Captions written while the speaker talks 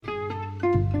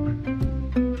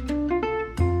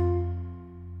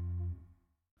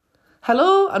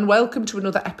Hello and welcome to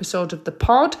another episode of the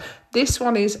pod. This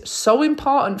one is so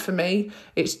important for me.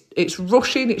 It's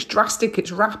rushing, it's drastic,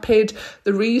 it's rapid.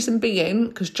 The reason being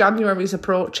because January is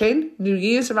approaching, New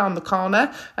Year's around the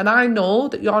corner, and I know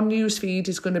that your newsfeed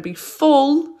is going to be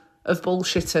full of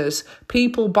bullshitters.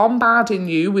 People bombarding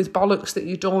you with bollocks that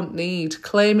you don't need,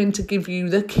 claiming to give you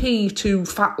the key to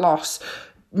fat loss,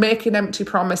 making empty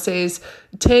promises,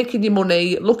 taking your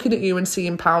money, looking at you and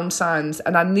seeing pound signs.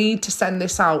 And I need to send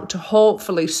this out to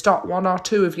hopefully stop one or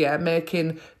two of you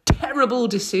making terrible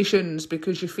decisions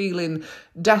because you're feeling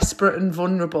desperate and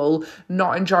vulnerable,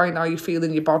 not enjoying how you feel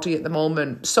in your body at the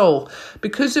moment. So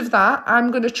because of that, I'm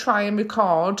going to try and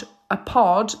record a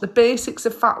pod, the basics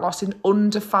of fat loss in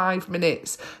under 5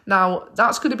 minutes. Now,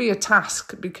 that's going to be a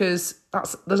task because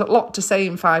there's a lot to say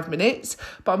in 5 minutes,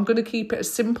 but I'm going to keep it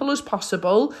as simple as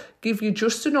possible, give you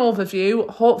just an overview.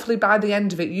 Hopefully by the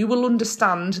end of it, you will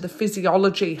understand the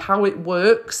physiology, how it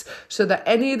works, so that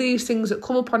any of these things that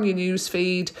come up on your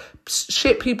newsfeed,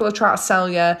 shit people are trying to sell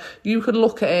you, you can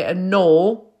look at it and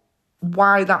know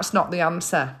why that's not the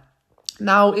answer.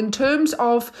 Now, in terms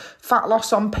of fat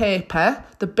loss on paper,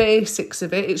 the basics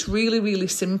of it, it's really, really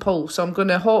simple. So I'm going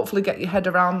to hopefully get your head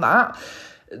around that.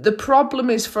 The problem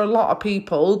is for a lot of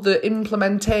people, the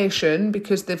implementation,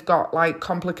 because they've got like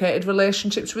complicated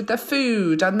relationships with their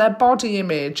food and their body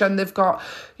image, and they've got,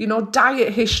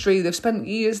 diet history. They've spent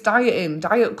years dieting.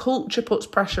 Diet culture puts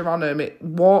pressure on them. It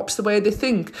warps the way they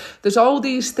think. There's all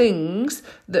these things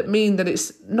that mean that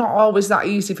it's not always that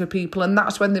easy for people. And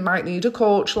that's when they might need a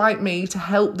coach like me to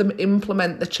help them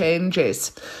implement the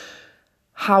changes.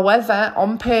 However,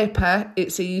 on paper,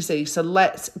 it's easy. So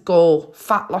let's go.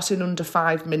 Fat loss in under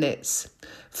 5 minutes.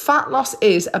 Fat loss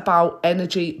is about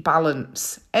energy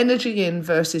balance. Energy in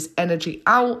versus energy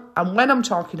out. And when I'm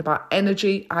talking about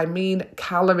energy, I mean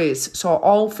calories. So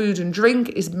all food and drink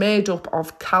is made up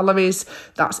of calories.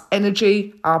 That's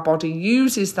energy. Our body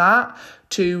uses that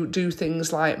to do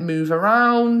things like move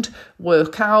around,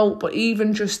 work out, but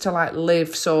even just to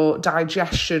live. So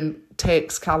digestion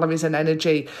takes calories and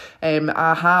energy.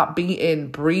 Our heart beating,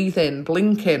 breathing,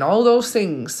 blinking, all those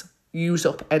things use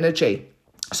up energy.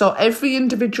 So every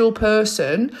individual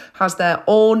person has their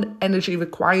own energy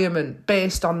requirement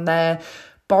based on their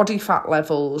body fat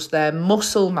levels, their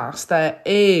muscle mass, their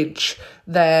age,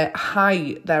 their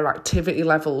height, their activity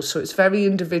levels. So it's very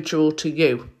individual to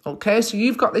you. Okay, so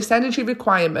you've got this energy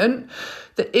requirement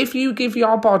that if you give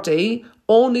your body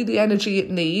only the energy it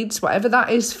needs, whatever that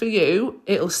is for you,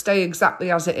 it'll stay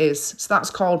exactly as it is. So that's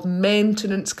called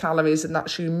maintenance calories, and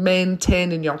that's you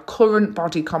maintaining your current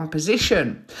body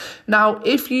composition. Now,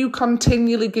 if you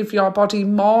continually give your body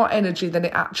more energy than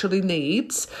it actually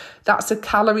needs, that's a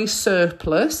calorie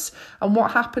surplus. And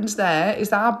what happens there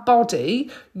is our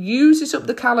body uses up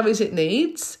the calories it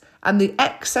needs, and the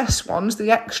excess ones,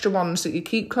 the extra ones that you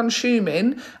keep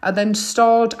consuming, are then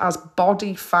stored as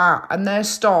body fat. And they're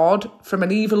stored from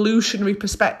an evolutionary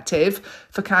perspective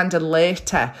for kind of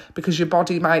later, because your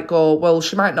body might go, well,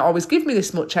 she might not always give me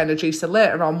this much energy, so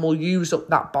later on we'll use up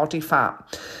that body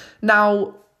fat.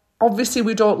 Now, obviously,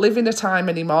 we don't live in a time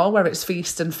anymore where it's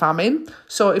feast and famine.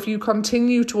 So if you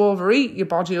continue to overeat, your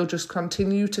body will just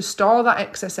continue to store that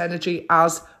excess energy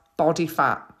as body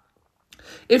fat.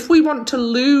 If we want to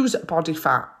lose body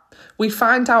fat, we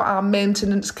find out our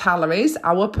maintenance calories,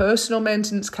 our personal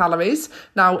maintenance calories.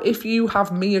 Now, if you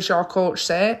have me as your coach,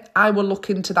 say, I will look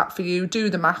into that for you, do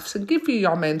the maths and give you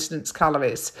your maintenance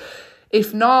calories.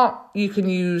 If not, you can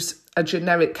use a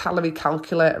generic calorie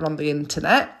calculator on the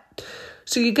internet.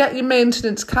 So you get your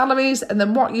maintenance calories, and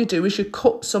then what you do is you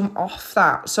cut some off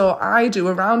that. So I do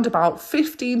around about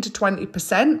 15 to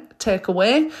 20% take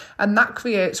away, and that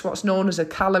creates what's known as a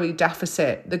calorie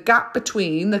deficit. The gap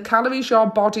between the calories your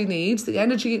body needs, the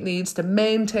energy it needs to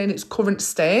maintain its current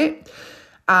state,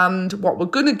 and what we're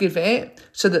going to give it,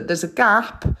 so that there's a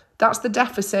gap. That's the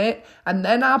deficit. And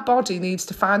then our body needs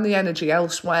to find the energy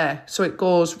elsewhere. So it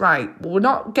goes, right, well, we're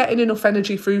not getting enough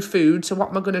energy through food. So what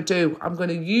am I going to do? I'm going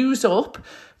to use up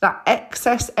that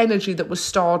excess energy that was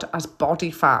stored as body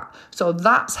fat. So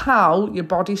that's how your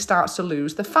body starts to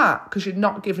lose the fat, because you're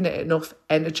not giving it enough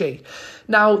energy.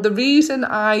 Now, the reason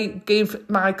I give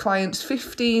my clients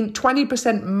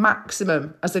 20%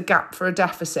 maximum as a gap for a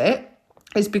deficit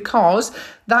is because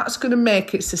that's going to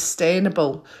make it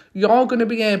sustainable. You're going to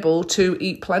be able to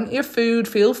eat plenty of food,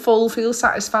 feel full, feel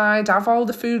satisfied, have all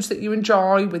the foods that you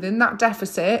enjoy within that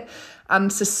deficit,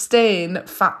 and sustain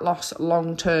fat loss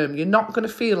long term. You're not going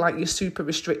to feel like you're super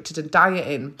restricted and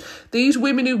dieting. These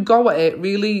women who go at it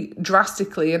really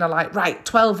drastically and are like, right,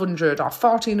 1,200 or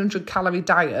 1,400 calorie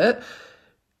diet,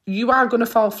 you are going to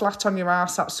fall flat on your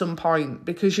ass at some point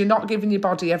because you're not giving your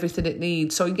body everything it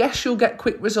needs. So yes, you'll get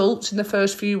quick results in the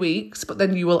first few weeks, but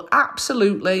then you will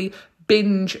absolutely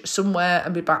binge somewhere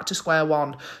and be back to square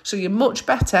one. So you're much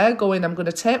better going, I'm going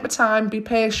to take my time, be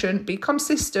patient, be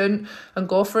consistent, and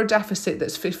go for a deficit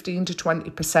that's 15 to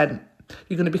 20%.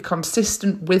 You're going to be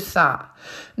consistent with that.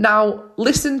 Now,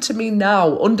 listen to me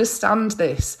now. Understand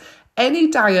this. Any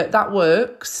diet that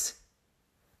works,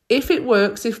 if it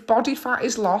works, if body fat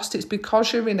is lost, it's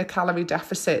because you're in a calorie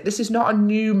deficit. This is not a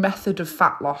new method of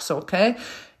fat loss, okay?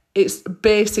 It's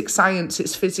basic science,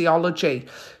 it's physiology.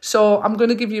 So I'm going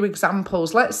to give you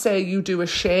examples. Let's say you do a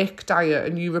shake diet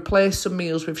and you replace some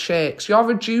meals with shakes. You're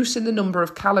reducing the number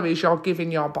of calories you're giving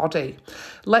your body.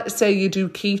 Let's say you do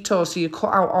keto, so you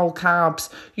cut out all carbs.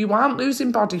 You aren't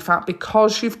losing body fat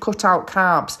because you've cut out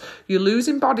carbs. You're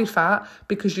losing body fat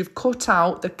because you've cut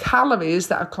out the calories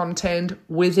that are contained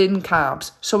within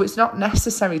carbs. So it's not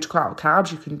necessary to cut out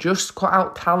carbs. You can just cut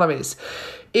out calories.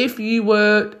 If you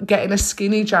were getting a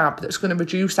skinny jab that's going to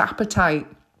reduce appetite,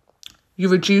 you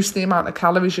reduce the amount of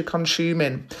calories you're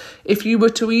consuming. If you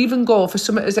were to even go for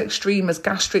something as extreme as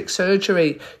gastric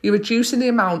surgery, you're reducing the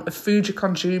amount of food you're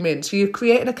consuming. So you're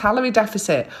creating a calorie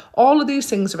deficit. All of these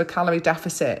things are a calorie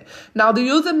deficit. Now, the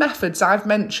other methods I've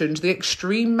mentioned, the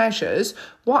extreme measures,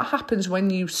 what happens when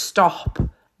you stop?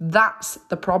 That's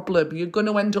the problem. You're going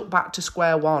to end up back to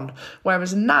square one.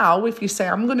 Whereas now, if you say,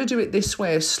 I'm going to do it this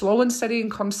way, slow and steady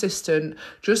and consistent,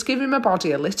 just giving my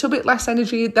body a little bit less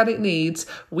energy than it needs,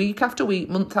 week after week,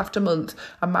 month after month,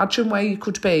 imagine where you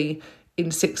could be in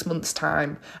 6 months'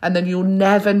 time. And then you'll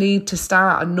never need to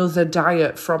start another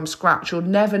diet from scratch. You'll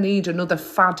never need another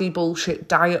faddy bullshit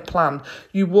diet plan.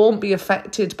 You won't be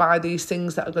affected by these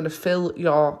things that are going to fill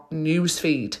your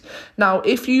newsfeed. Now,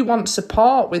 if you want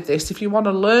support with this, if you want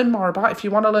to learn more about, if you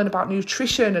want to learn about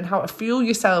nutrition and how to fuel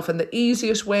yourself and the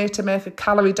easiest way to make a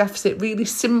calorie deficit really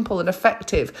simple and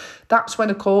effective, that's when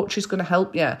a coach is going to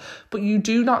help you. But you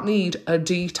do not need a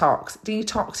detox.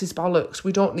 Detox is bollocks.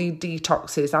 We don't need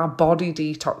detoxes. Our body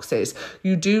detoxes.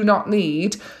 You do not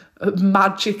need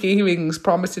magic earrings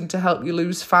promising to help you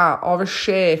lose fat or a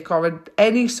shake or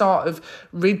any sort of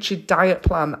rigid diet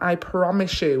plan. I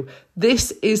promise you,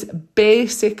 this is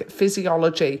basic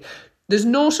physiology. There's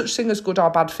no such thing as good or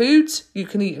bad foods. You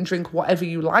can eat and drink whatever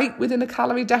you like within a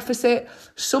calorie deficit.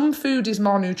 Some food is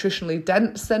more nutritionally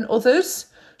dense than others.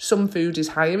 Some food is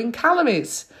higher in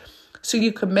calories. So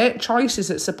you can make choices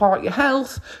that support your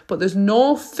health, but there's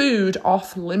no food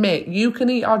off limit. You can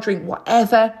eat or drink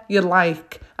whatever you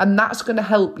like, and that's going to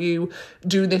help you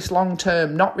do this long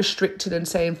term, not restricted and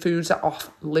saying foods are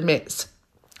off limits.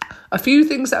 A few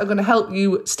things that are going to help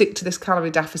you stick to this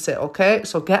calorie deficit, okay?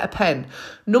 So get a pen.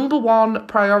 Number one,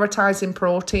 prioritising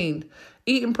protein.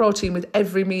 Eating protein with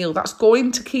every meal, that's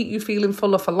going to keep you feeling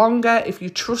fuller for longer. If you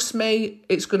trust me,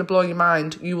 it's going to blow your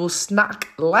mind. You will snack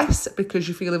less because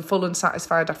you're feeling full and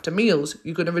satisfied after meals.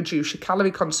 You're going to reduce your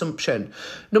calorie consumption.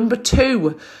 Number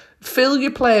two, fill your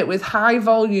plate with high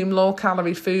volume, low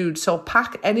calorie food. So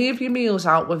pack any of your meals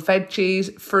out with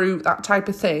veggies, fruit, that type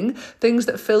of thing. Things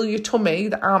that fill your tummy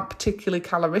that aren't particularly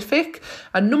calorific.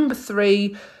 And number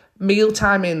three, meal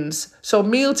timings. So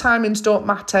meal timings don't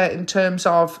matter in terms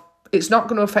of it's not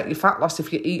going to affect your fat loss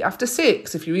if you eat after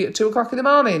 6, if you eat at 2 o'clock in the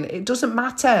morning. It doesn't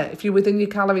matter if you're within your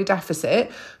calorie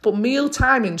deficit, but meal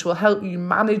timings will help you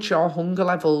manage your hunger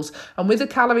levels. And with a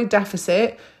calorie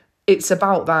deficit, it's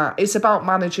about that. It's about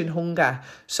managing hunger.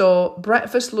 So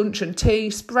breakfast, lunch and tea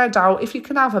spread out. If you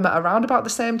can have them at around about the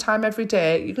same time every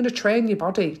day, you're going to train your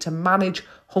body to manage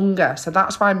hunger. So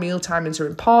that's why meal timings are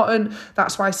important.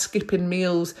 That's why skipping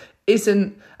meals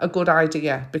isn't a good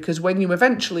idea, because when you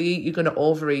eventually eat, you're going to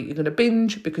overeat. You're going to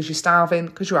binge because you're starving,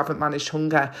 because you haven't managed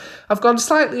hunger. I've gone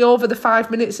slightly over the 5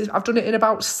 minutes. I've done it in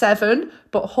about 7,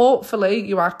 but hopefully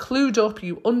you are clued up.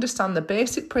 You understand the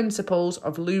basic principles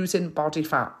of losing body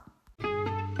fat.